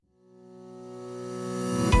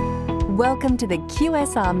Welcome to the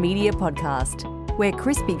QSR Media Podcast, where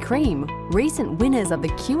Krispy Kreme, recent winners of the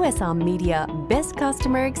QSR Media Best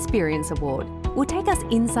Customer Experience Award, will take us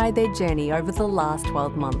inside their journey over the last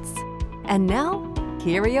 12 months. And now,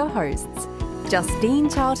 here are your hosts, Justine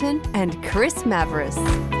Charlton and Chris Mavris.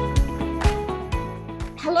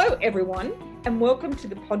 Hello, everyone, and welcome to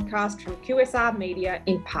the podcast from QSR Media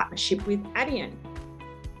in partnership with Adyen.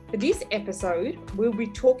 For this episode, we'll be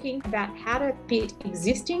talking about how to fit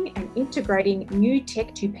existing and integrating new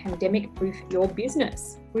tech to pandemic-proof your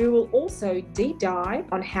business. We will also deep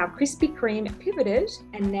dive on how Krispy Kreme pivoted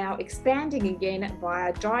and now expanding again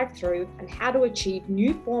via drive-through and how to achieve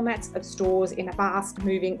new formats of stores in a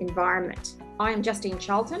fast-moving environment. I am Justine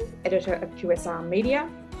Charlton, editor of QSR Media.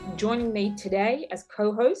 Joining me today as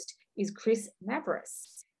co-host is Chris Mavris.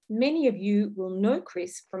 Many of you will know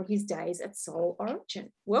Chris from his days at Soul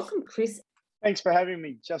Origin. Welcome, Chris. Thanks for having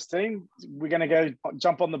me, Justine. We're going to go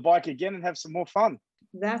jump on the bike again and have some more fun.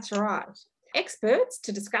 That's right. Experts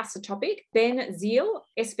to discuss the topic, Ben Zeal,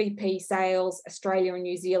 SVP Sales, Australia and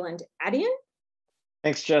New Zealand, Adyen.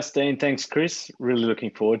 Thanks, Justine. Thanks, Chris. Really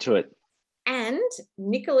looking forward to it. And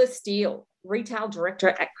Nicola Steele, Retail Director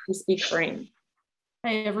at Krispy Kreme.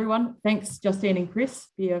 Hey, everyone. Thanks, Justine and Chris.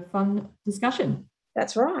 Be a fun discussion.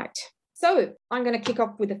 That's right. So I'm going to kick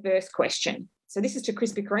off with the first question. So this is to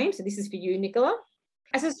Krispy Kreme. So this is for you, Nicola.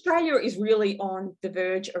 As Australia is really on the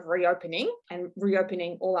verge of reopening and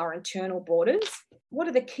reopening all our internal borders, what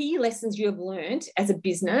are the key lessons you have learned as a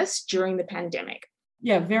business during the pandemic?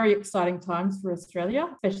 Yeah, very exciting times for Australia,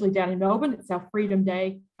 especially down in Melbourne. It's our Freedom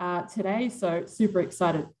Day today, so super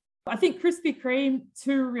excited. I think Krispy Kreme,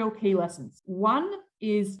 two real key lessons. One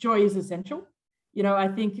is joy is essential. You know, I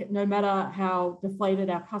think no matter how deflated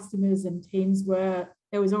our customers and teams were,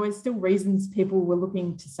 there was always still reasons people were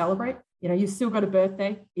looking to celebrate. You know, you've still got a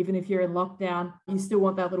birthday, even if you're in lockdown, you still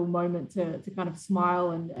want that little moment to kind of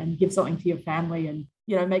smile and give something to your family and,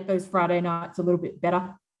 you know, make those Friday nights a little bit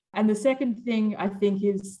better. And the second thing I think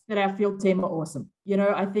is that our field team are awesome. You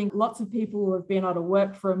know, I think lots of people have been able to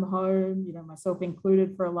work from home, you know, myself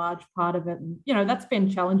included for a large part of it. And, you know, that's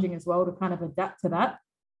been challenging as well to kind of adapt to that.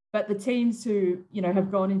 But the teams who, you know,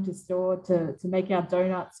 have gone into store to make our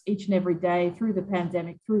donuts each and every day through the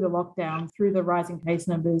pandemic, through the lockdown, through the rising case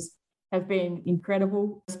numbers have been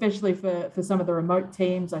incredible, especially for some of the remote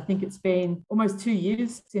teams. I think it's been almost 2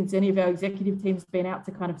 years since any of our executive teams have been out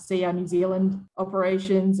to kind of see our New Zealand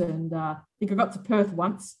operations. And I think I got to Perth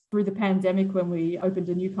once through the pandemic when we opened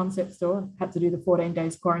a new concept store, had to do the 14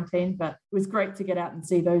 days quarantine, but it was great to get out and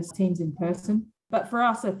see those teams in person. But for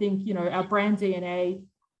us, I think, you know, our brand DNA,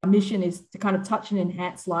 our mission is to kind of touch and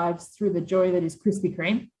enhance lives through the joy that is Krispy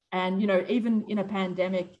Kreme. And, you know, even in a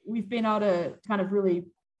pandemic, we've been able to kind of really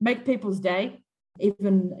make people's day,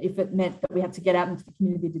 even if it meant that we had to get out into the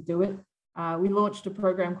community to do it. We launched a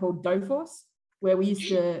program called Dough Force, where we used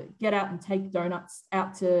to get out and take donuts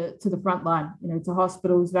out to the front line, you know, to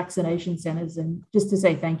hospitals, vaccination centres, and just to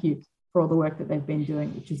say thank you for all the work that they've been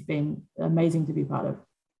doing, which has been amazing to be part of.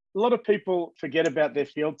 A lot of people forget about their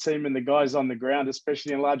field team and the guys on the ground,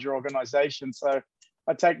 especially in larger organizations. So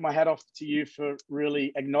I take my hat off to you for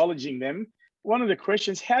really acknowledging them. One of the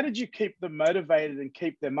questions, how did you keep them motivated and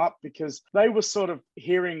keep them up? Because they were sort of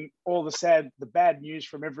hearing all the bad news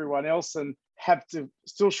from everyone else and have to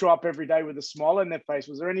still show up every day with a smile on their face.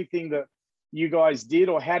 Was there anything that you guys did,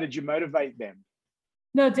 or how did you motivate them?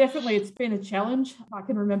 No, definitely. It's been a challenge. I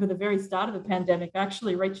can remember the very start of the pandemic, I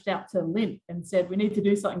actually reached out to Lynn and said, we need to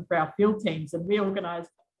do something for our field teams. And we organised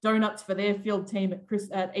donuts for their field team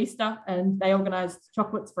at Easter, and they organised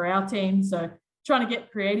chocolates for our team. So trying to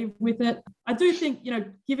get creative with it. I do think, you know,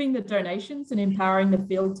 giving the donations and empowering the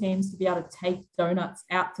field teams to be able to take donuts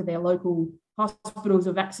out to their local hospitals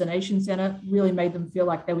or vaccination centre really made them feel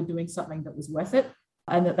like they were doing something that was worth it,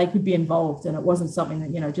 and that they could be involved, and it wasn't something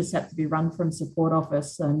that, you know, just had to be run from support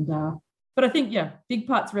office. And but I think, yeah, big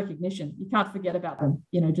part's recognition. You can't forget about them,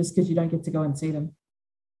 you know, just because you don't get to go and see them.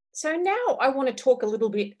 So now I want to talk a little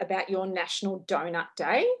bit about your National Donut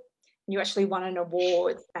Day. You actually won an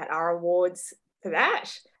award at our awards for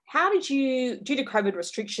that. How did you, due to COVID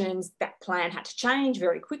restrictions, that plan had to change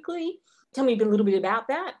very quickly? Tell me a little bit about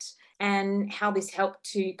that and how this helped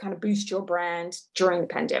to kind of boost your brand during the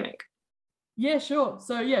pandemic. Yeah, sure.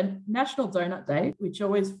 So yeah, National Donut Day, which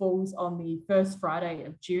always falls on the first Friday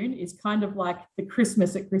of June, is kind of like the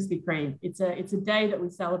Christmas at Krispy Kreme. It's a day that we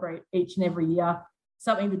celebrate each and every year,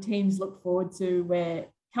 something the teams look forward to, where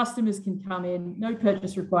customers can come in, no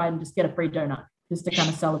purchase required, and just get a free donut, just to kind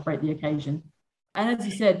of celebrate the occasion. And as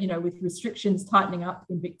you said, you know, with restrictions tightening up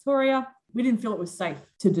in Victoria, we didn't feel it was safe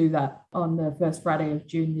to do that on the first Friday of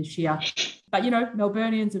June this year. But,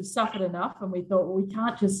 Melburnians have suffered enough, and we thought, well, we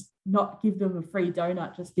can't just not give them a free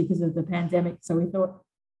donut just because of the pandemic. So we thought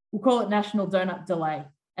we'll call it National Donut Delay.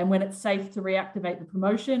 And when it's safe to reactivate the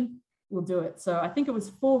promotion, we'll do it. So I think it was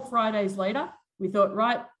 4 Fridays later, we thought,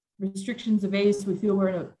 right, restrictions have eased. We feel we're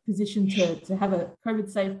in a position to have a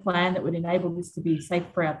COVID-safe plan that would enable this to be safe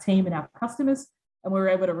for our team and our customers. And we were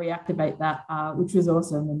able to reactivate that, which was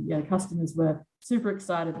awesome. And customers were super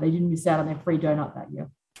excited. They didn't miss out on their free donut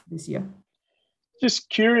this year. Just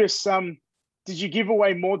curious, did you give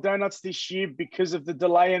away more donuts this year because of the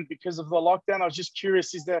delay and because of the lockdown? I was just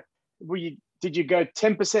curious, did you go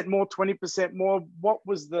 10% more, 20% more? What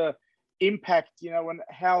was the impact, and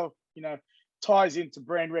how, ties into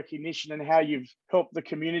brand recognition and how you've helped the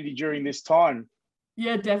community during this time?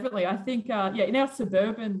 Yeah, definitely. I think, in our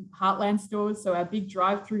suburban heartland stores, so our big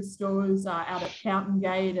drive-through stores out at Fountain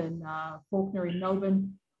Gate and Fawkner in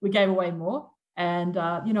Melbourne, we gave away more. And,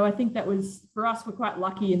 I think that was, for us, we're quite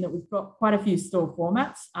lucky in that we've got quite a few store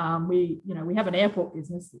formats. We have an airport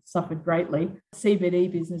business that suffered greatly,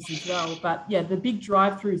 CBD business as well. But yeah, the big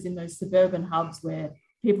drive-throughs in those suburban hubs where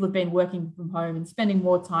people have been working from home and spending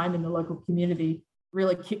more time in the local community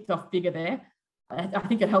really kicked off bigger there. I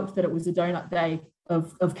think it helped that it was a donut day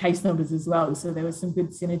of case numbers as well. So there was some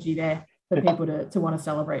good synergy there for people to want to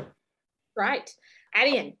celebrate. Right.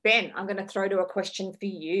 Adian, Ben, I'm going to throw to a question for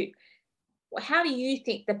you. How do you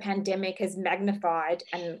think the pandemic has magnified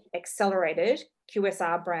and accelerated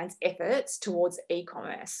QSR brands' efforts towards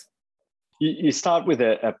e-commerce? You start with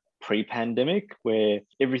a pre-pandemic where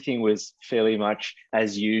everything was fairly much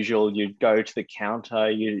as usual. You'd go to the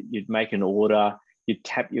counter, you'd make an order, you'd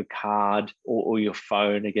tap your card or your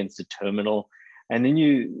phone against a terminal. And then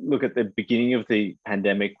you look at the beginning of the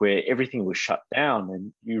pandemic where everything was shut down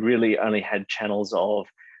and you really only had channels of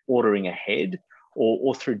ordering ahead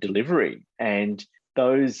or through delivery. And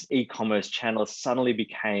those e-commerce channels suddenly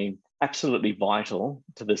became absolutely vital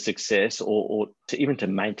to the success or to even to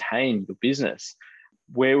maintain your business.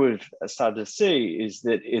 Where we've started to see is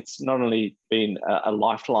that it's not only been a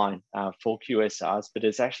lifeline for QSRs, but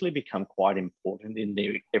it's actually become quite important in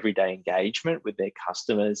their everyday engagement with their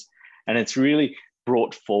customers. And it's really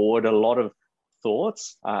brought forward a lot of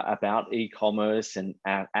thoughts about e-commerce and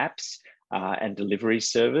apps and delivery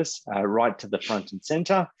service right to the front and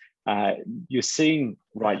center. You're seeing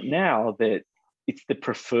right now that it's the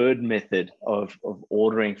preferred method of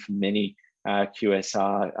ordering for many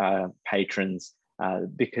QSR patrons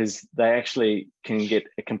because they actually can get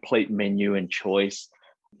a complete menu and choice.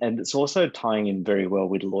 And it's also tying in very well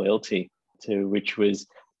with loyalty, which was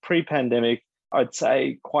pre-pandemic, I'd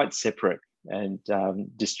say quite separate and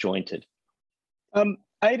disjointed.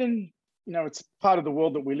 Aidan, it's part of the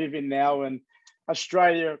world that we live in now, and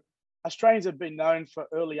Australians have been known for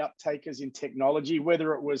early uptakers in technology,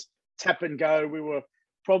 whether it was tap and go. We were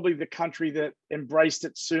probably the country that embraced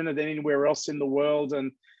it sooner than anywhere else in the world.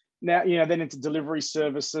 And now, then into delivery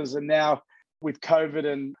services. And now with COVID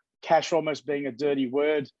and cash almost being a dirty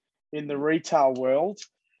word in the retail world,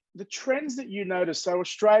 the trends that you notice, so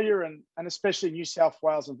Australia and especially New South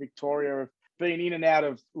Wales and Victoria have been in and out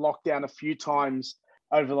of lockdown a few times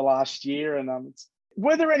over the last year. And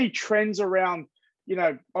were there any trends around,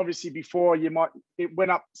 obviously before it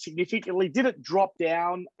went up significantly. Did it drop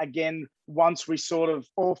down again once we sort of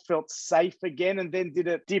all felt safe again? And then did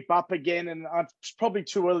it dip up again? And it's probably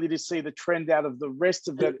too early to see the trend out of the rest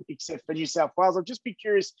of it, except for New South Wales. I'd just be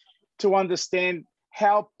curious to understand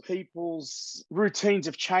how people's routines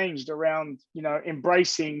have changed around,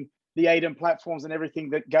 embracing the Aiden platforms and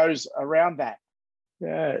everything that goes around that.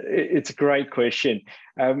 Yeah, it's a great question.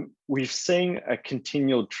 We've seen a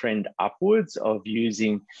continual trend upwards of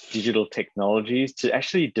using digital technologies to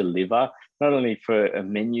actually deliver, not only for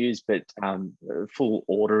menus, but full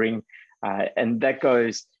ordering. And that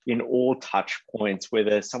goes in all touch points,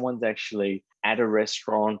 whether someone's actually at a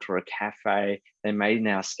restaurant or a cafe, they may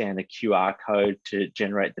now scan a QR code to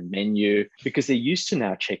generate the menu because they're used to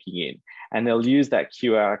now checking in. And they'll use that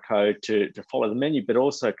QR code to follow the menu, but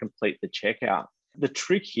also complete the checkout. The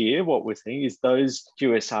trick here, what we're seeing is those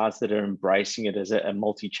QSRs that are embracing it as a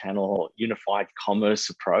multi-channel or unified commerce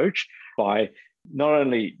approach by not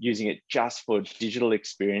only using it just for digital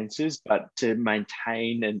experiences, but to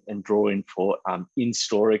maintain and draw in for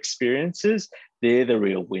in-store experiences. They're the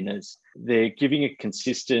real winners. They're giving a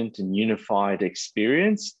consistent and unified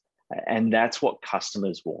experience, and that's what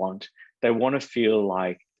customers want. They want to feel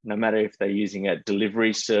like no matter if they're using a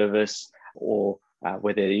delivery service or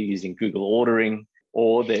whether they're using Google ordering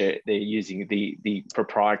or they're using the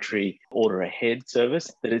proprietary order ahead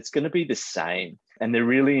service, that it's going to be the same. And they're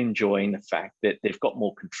really enjoying the fact that they've got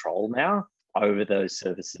more control now over those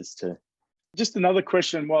services too. Just another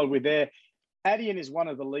question while we're there. Adyen is one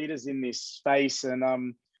of the leaders in this space,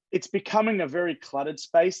 and it's becoming a very cluttered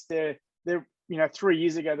space. There, 3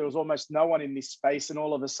 years ago, there was almost no one in this space, and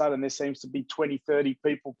all of a sudden there seems to be 20, 30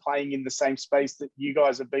 people playing in the same space that you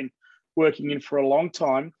guys have been working in for a long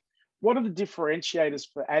time. What are the differentiators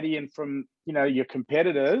for Adyen from, your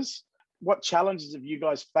competitors? What challenges have you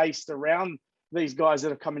guys faced around these guys that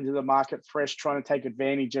have come into the market fresh, trying to take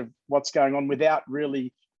advantage of what's going on without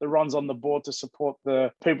really the runs on the board to support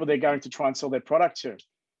the people they're going to try and sell their product to?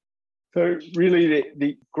 So really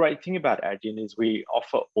the great thing about Adyen is we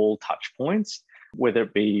offer all touch points, whether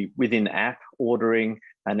it be within app ordering,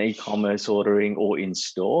 an e-commerce ordering, or in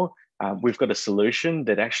store. We've got a solution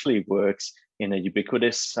that actually works in a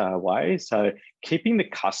ubiquitous way. So keeping the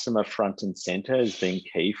customer front and center has been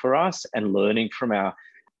key for us, and learning from our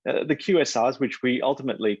the QSRs, which we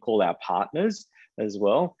ultimately call our partners as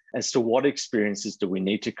well, as to what experiences do we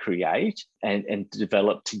need to create and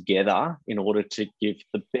develop together in order to give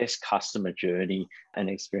the best customer journey and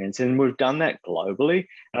experience. And we've done that globally.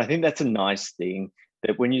 And I think that's a nice thing,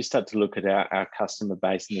 that when you start to look at our customer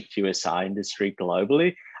base in the QSR industry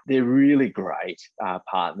globally, they're really great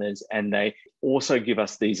partners, and they also give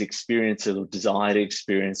us these experiences or desired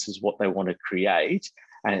experiences, what they want to create,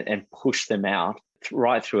 and push them out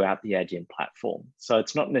right throughout the Adyen platform. So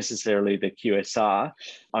it's not necessarily the QSR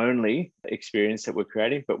only experience that we're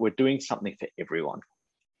creating, but we're doing something for everyone.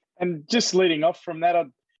 And just leading off from that,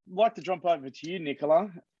 I'd like to jump over to you,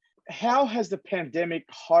 Nicola. How has the pandemic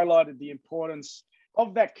highlighted the importance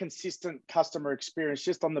of that consistent customer experience,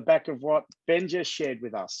 just on the back of what Ben just shared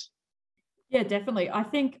with us? Yeah, definitely. I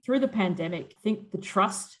think through the pandemic, the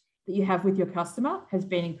trust that you have with your customer has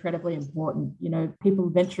been incredibly important.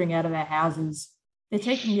 People venturing out of their houses, they're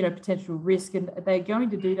taking, potential risk, and they're going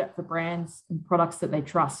to do that for brands and products that they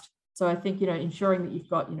trust. So I think, ensuring that you've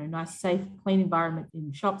got, nice, safe, clean environment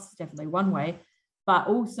in shops is definitely one way. But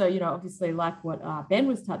also, obviously, like what Ben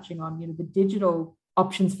was touching on, the digital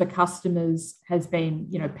options for customers has been,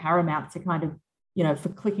 paramount to kind of, for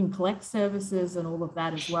click and collect services and all of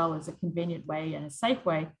that, as well as a convenient way and a safe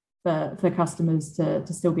way for customers to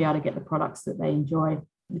still be able to get the products that they enjoy,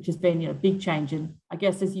 which has been a big change. And I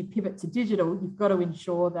guess as you pivot to digital, you've got to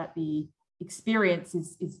ensure that the experience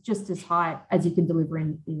is just as high as you can deliver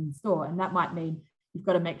in store. And that might mean you've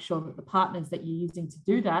got to make sure that the partners that you're using to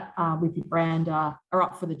do that with your brand are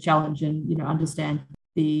up for the challenge and understand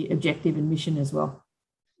the objective and mission as well.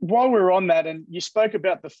 While we're on that, and you spoke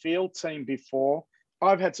about the field team before,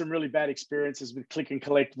 I've had some really bad experiences with click and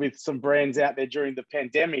collect with some brands out there during the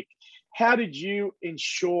pandemic. How did you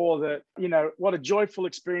ensure that, what a joyful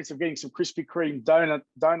experience of getting some Krispy Kreme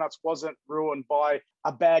donuts wasn't ruined by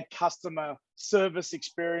a bad customer service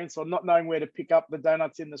experience or not knowing where to pick up the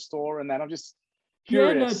donuts in the store and that? I'm just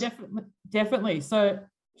curious. Yeah, no, definitely. So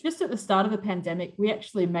just at the start of the pandemic, we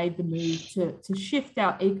actually made the move to shift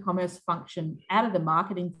our e-commerce function out of the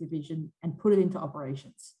marketing division and put it into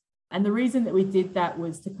operations. And the reason that we did that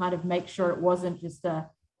was to kind of make sure it wasn't just a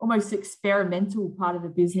almost experimental part of the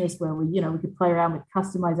business where we could play around with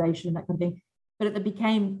customization and that kind of thing, but it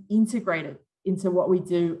became integrated into what we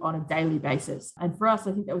do on a daily basis. And for us,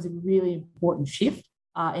 I think that was a really important shift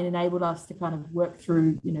and enabled us to kind of work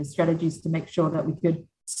through, strategies to make sure that we could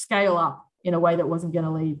scale up in a way that wasn't going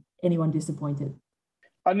to leave anyone disappointed.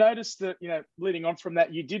 I noticed that, leading on from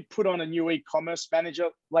that, you did put on a new e-commerce manager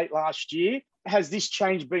late last year. Has this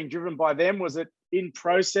change been driven by them? Was it in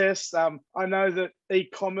process? I know that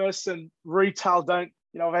e-commerce and retail don't,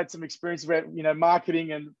 I've had some experience where,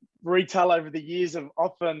 marketing and retail over the years have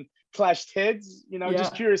often clashed heads.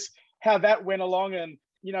 Just curious how that went along and,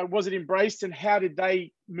 was it embraced, and how did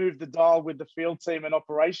they move the dial with the field team and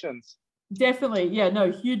operations? Definitely. Yeah, no,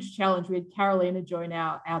 huge challenge. We had Carolina join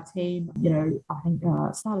our team, I think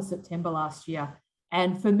start of September last year.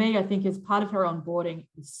 And for me, I think as part of her onboarding,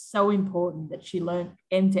 it's so important that she learned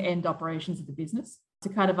end-to-end operations of the business to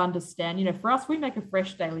kind of understand, for us, we make a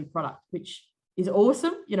fresh daily product, which is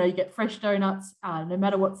awesome. You get fresh donuts, no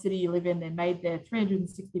matter what city you live in, they're made there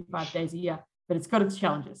 365 days a year, but it's got its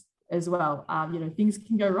challenges as well. Things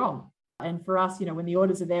can go wrong. And for us, when the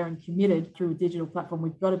orders are there and committed through a digital platform,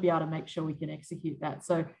 we've got to be able to make sure we can execute that.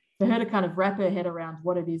 So for her to kind of wrap her head around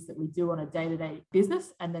what it is that we do on a day-to-day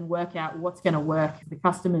business and then work out what's going to work for the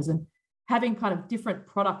customers, and having kind of different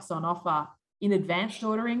products on offer in advanced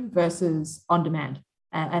ordering versus on demand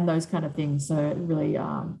and those kind of things. So it really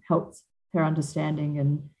helped her understanding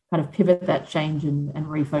and kind of pivot that change and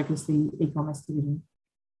refocus the e-commerce division.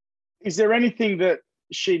 Is there anything that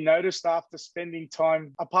she noticed after spending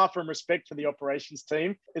time, apart from respect for the operations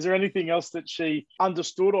team? Is there anything else that she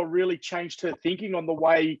understood or really changed her thinking on the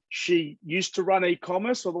way she used to run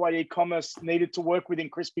e-commerce or the way e-commerce needed to work within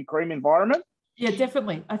Krispy Kreme environment? Yeah,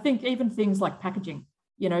 definitely. I think even things like packaging,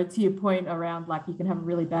 to your point around like you can have a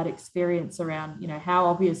really bad experience around, how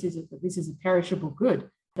obvious is it that this is a perishable good,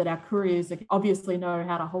 that our couriers obviously know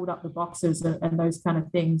how to hold up the boxes and those kind of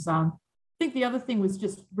things. I think the other thing was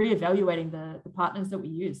just reevaluating the partners that we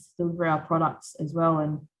use to deliver our products as well,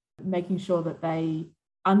 and making sure that they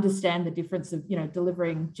understand the difference of,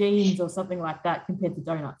 delivering jeans or something like that compared to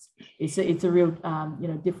donuts. It's a real,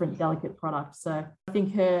 different, delicate product. So I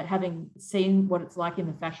think her having seen what it's like in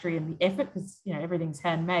the factory and the effort, because, everything's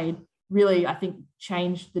handmade, really, I think,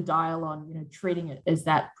 changed the dial on, treating it as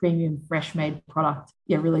that premium, fresh made product.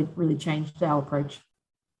 Yeah, really, really changed our approach.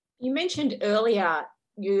 You mentioned earlier,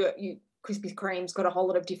 you Krispy Kreme's got a whole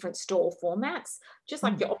lot of different store formats. Just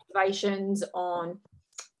like your observations on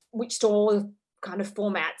which store kind of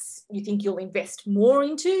formats you think you'll invest more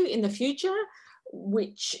into in the future?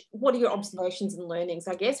 What are your observations and learnings,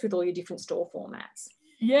 I guess, with all your different store formats?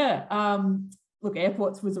 Yeah, look,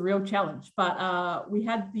 airports was a real challenge, but we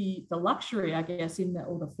had the luxury, I guess,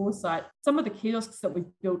 or the foresight. Some of the kiosks that we've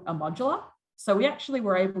built are modular. So we actually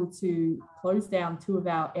were able to close down 2 of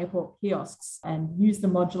our airport kiosks and use the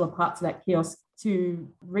modular parts of that kiosk to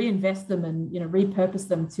reinvest them and repurpose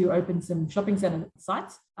them to open some shopping centre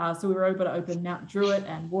sites. So we were able to open Mount Druitt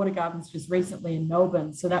and Water Gardens just recently in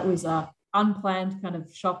Melbourne. So that was a unplanned kind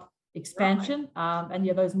of shop expansion. And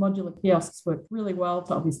those modular kiosks worked really well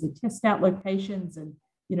to obviously test out locations and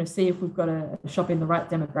see if we've got a shop in the right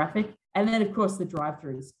demographic. And then, of course, the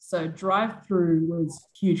drive-throughs. So drive-through was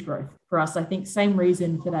huge growth for us. I think same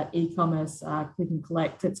reason for that e-commerce click and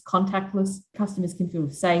collect. It's contactless. Customers can feel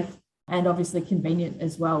safe and obviously convenient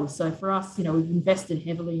as well. So for us, we've invested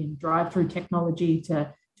heavily in drive-through technology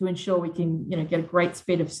to ensure we can, get a great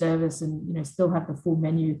speed of service and, still have the full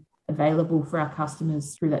menu available for our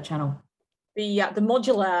customers through that channel. The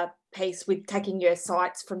modular piece with taking your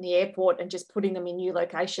sites from the airport and just putting them in new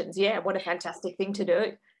locations. Yeah, what a fantastic thing to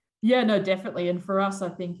do. Yeah, no, definitely. And for us, I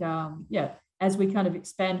think, as we kind of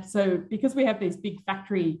expand, so because we have these big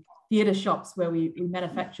factory theatre shops where we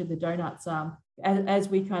manufacture the donuts, as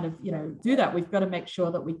we kind of, do that, we've got to make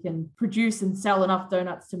sure that we can produce and sell enough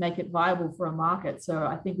donuts to make it viable for a market. So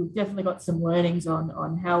I think we've definitely got some learnings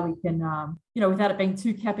on how we can, without it being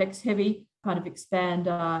too CapEx heavy, kind of expand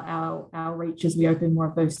our reach as we open more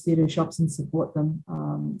of those theatre shops and support them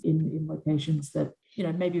in locations that,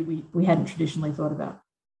 maybe we hadn't traditionally thought about.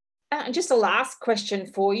 And just a last question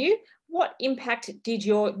for you. What impact did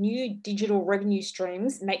your new digital revenue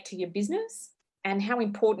streams make to your business? And how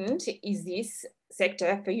important is this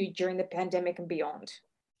sector for you during the pandemic and beyond?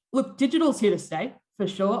 Look, digital's here to stay, for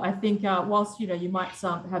sure. I think whilst, you might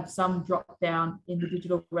have some drop down in the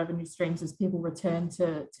digital revenue streams as people return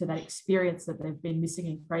to that experience that they've been missing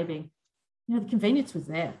and craving, the convenience was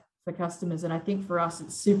there for customers. And I think for us,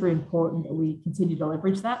 it's super important that we continue to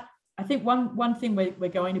leverage that. I think one thing we're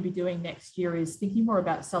going to be doing next year is thinking more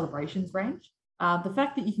about celebrations range. The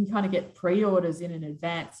fact that you can kind of get pre-orders in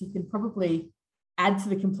advance, you can probably add to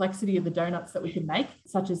the complexity of the donuts that we can make,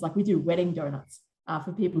 such as like we do wedding donuts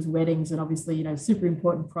for people's weddings, and obviously, super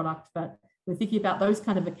important product. But we're thinking about those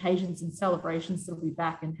kind of occasions and celebrations that will be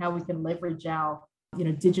back and how we can leverage our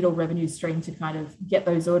digital revenue stream to kind of get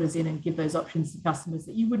those orders in and give those options to customers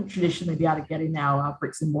that you wouldn't traditionally be able to get in our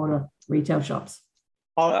bricks and mortar retail shops.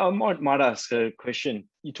 I might ask a question.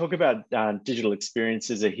 You talk about digital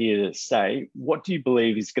experiences are here to stay. What do you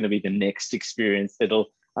believe is going to be the next experience that'll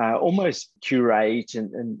almost curate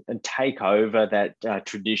and take over that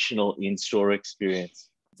traditional in-store experience?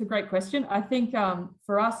 It's a great question. I think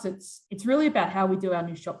for us, it's really about how we do our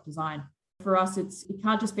new shop design. For us, it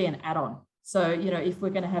can't just be an add-on. So, if we're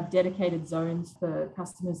going to have dedicated zones for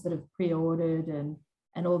customers that have pre-ordered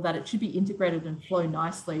and all that, it should be integrated and flow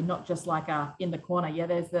nicely, not just like in the corner. Yeah,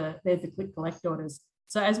 there's the click collect orders.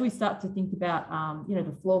 So as we start to think about,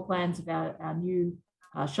 the floor plans of our new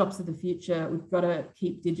shops of the future, we've got to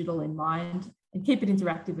keep digital in mind and keep it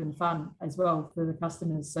interactive and fun as well for the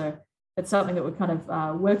customers. So it's something that we're kind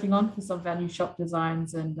of working on for some of our new shop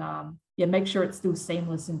designs, and make sure it's still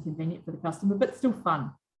seamless and convenient for the customer, but still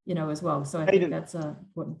fun, as well. So I think that's an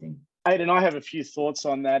important thing. Aidan, I have a few thoughts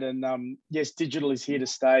on that. And yes, digital is here to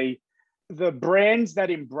stay. The brands that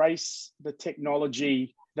embrace the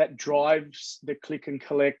technology that drives the click and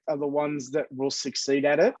collect are the ones that will succeed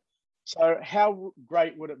at it. So how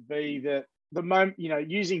great would it be that the moment,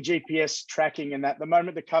 using GPS tracking and that the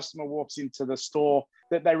moment the customer walks into the store,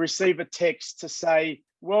 that they receive a text to say,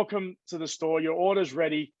 welcome to the store, your order's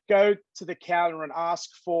ready. Go to the counter and ask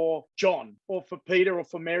for John or for Peter or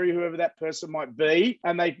for Mary, whoever that person might be.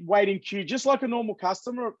 And they wait in queue just like a normal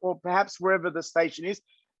customer, or perhaps wherever the station is.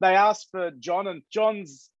 They ask for John, and John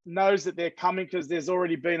knows that they're coming because there's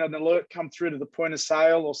already been an alert come through to the point of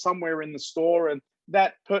sale or somewhere in the store. And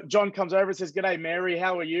John comes over and says, "G'day, Mary,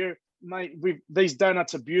 how are you? Mate, these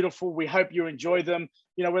donuts are beautiful. We hope you enjoy them."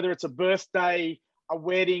 You know, whether it's a birthday, a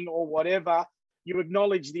wedding, or whatever, you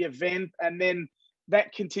acknowledge the event, and then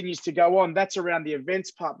that continues to go on. That's around the events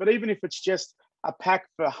part. But even if it's just a pack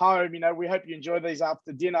for home, you know, we hope you enjoy these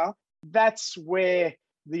after dinner. That's where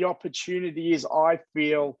the opportunity is, I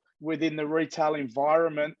feel, within the retail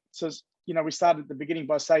environment. So, you know, we started at the beginning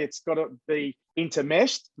by saying it's got to be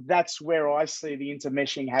intermeshed. That's where I see the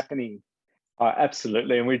intermeshing happening.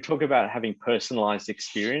 Absolutely. And we talk about having personalized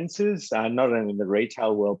experiences, not only in the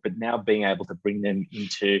retail world, but now being able to bring them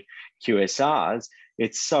into QSRs.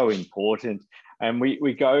 It's so important. And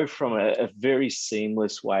we go from a very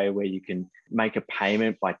seamless way where you can make a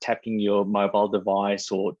payment by tapping your mobile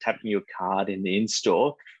device or tapping your card in the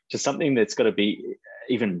in-store to something that's got to be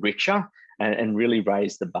even richer and really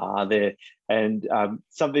raise the bar there. And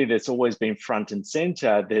something that's always been front and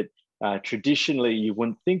center that traditionally you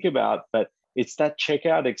wouldn't think about, but it's that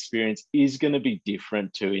checkout experience is going to be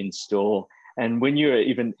different to in-store. And when you're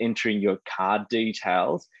even entering your card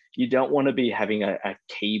details, you don't want to be having a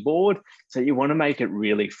keyboard. So you want to make it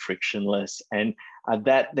really frictionless. And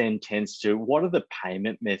that then tends to, what are the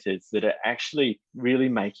payment methods that are actually really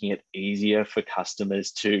making it easier for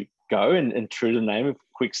customers to go and true to the name of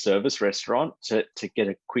quick service restaurant to get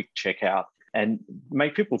a quick checkout and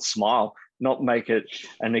make people smile, not make it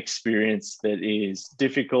an experience that is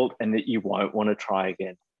difficult and that you won't want to try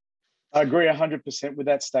again. I agree 100% with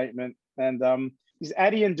that statement. And is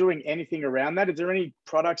Adyen doing anything around that? Is there any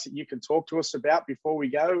products that you can talk to us about before we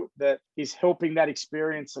go that is helping that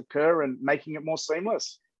experience occur and making it more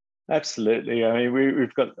seamless? Absolutely. I mean,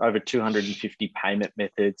 we've got over 250 payment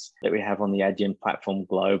methods that we have on the Adyen platform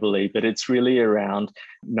globally, but it's really around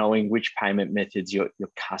knowing which payment methods your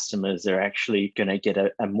customers are actually going to get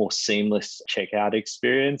a more seamless checkout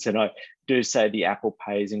experience. And I do say the Apple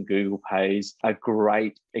Pays and Google Pays are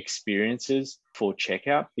great experiences for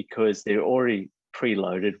checkout because they're already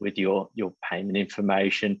preloaded with your payment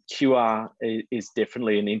information. QR is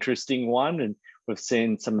definitely an interesting one. And we've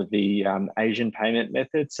seen some of the Asian payment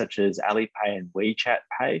methods, such as Alipay and WeChat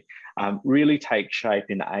Pay, really take shape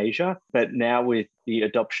in Asia. But now with the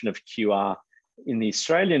adoption of QR in the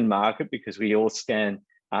Australian market, because we all scan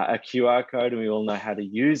a QR code and we all know how to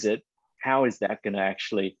use it, how is that going to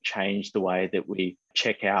actually change the way that we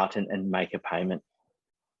check out and make a payment?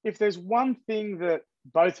 If there's one thing that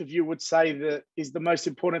both of you would say that is the most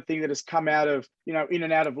important thing that has come out of, you know, in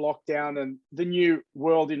and out of lockdown and the new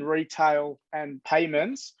world in retail and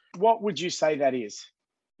payments, what would you say that is?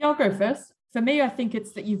 Yeah, I'll go first. For me, I think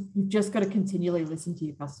it's that you've just got to continually listen to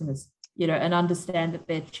your customers, you know, and understand that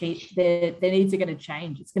their needs are going to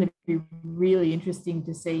change. It's going to be really interesting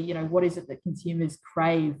to see, you know, what is it that consumers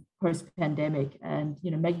crave post-pandemic, and, you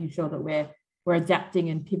know, making sure that we're adapting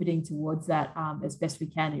and pivoting towards that as best we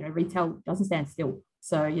can. You know, retail doesn't stand still.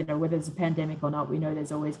 So, you know, whether it's a pandemic or not, we know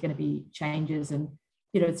there's always going to be changes, and,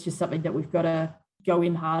 you know, it's just something that we've got to go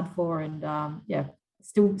in hard for, and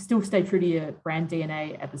still stay true to your brand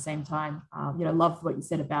DNA at the same time. You know, love what you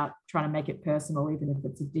said about trying to make it personal, even if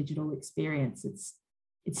it's a digital experience.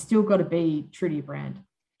 It's still got to be true to your brand,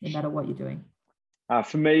 no matter what you're doing.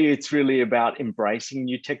 For me, it's really about embracing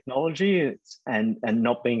new technology and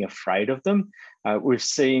not being afraid of them. We've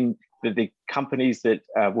seen that the companies that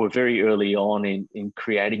were very early on in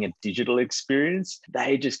creating a digital experience,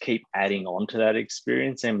 they just keep adding on to that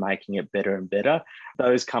experience and making it better and better.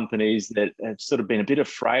 Those companies that have sort of been a bit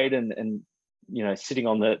afraid and you know, sitting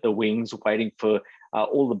on the wings waiting for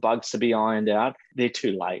all the bugs to be ironed out, they're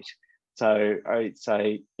too late. So I'd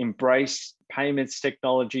say embrace payments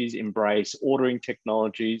technologies, embrace ordering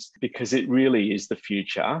technologies, because it really is the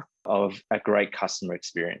future of a great customer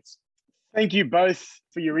experience. Thank you both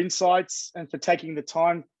for your insights and for taking the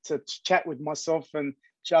time to chat with myself and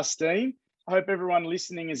Justine. I hope everyone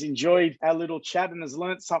listening has enjoyed our little chat and has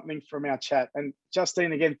learned something from our chat. And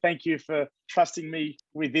Justine, again, thank you for trusting me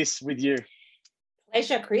with this with you.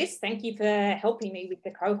 Pleasure, Chris. Thank you for helping me with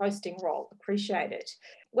the co-hosting role. Appreciate it.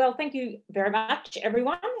 Well, thank you very much,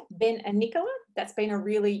 everyone. Ben and Nicola, that's been a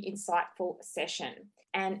really insightful session.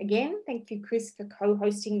 And again, thank you, Chris, for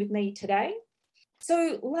co-hosting with me today.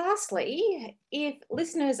 So lastly, if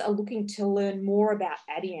listeners are looking to learn more about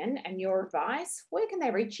Adyen and your advice, where can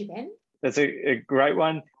they reach you, Ben? That's a great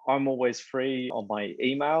one. I'm always free on my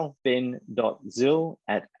email,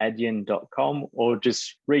 ben.zill@adyen.com, or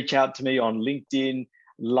just reach out to me on LinkedIn.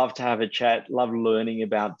 Love to have a chat, love learning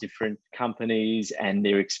about different companies and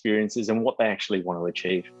their experiences and what they actually want to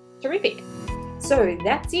achieve. Terrific. So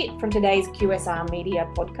that's it from today's QSR Media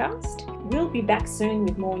podcast. We'll be back soon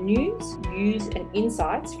with more news, views and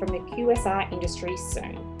insights from the QSR industry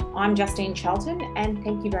soon. I'm Justine Charlton, and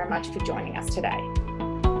thank you very much for joining us today.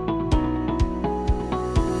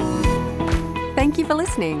 Thank you for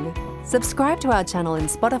listening. Subscribe to our channel in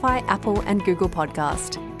Spotify, Apple and Google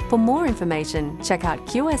Podcast. For more information, check out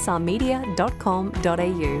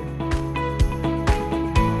qsrmedia.com.au.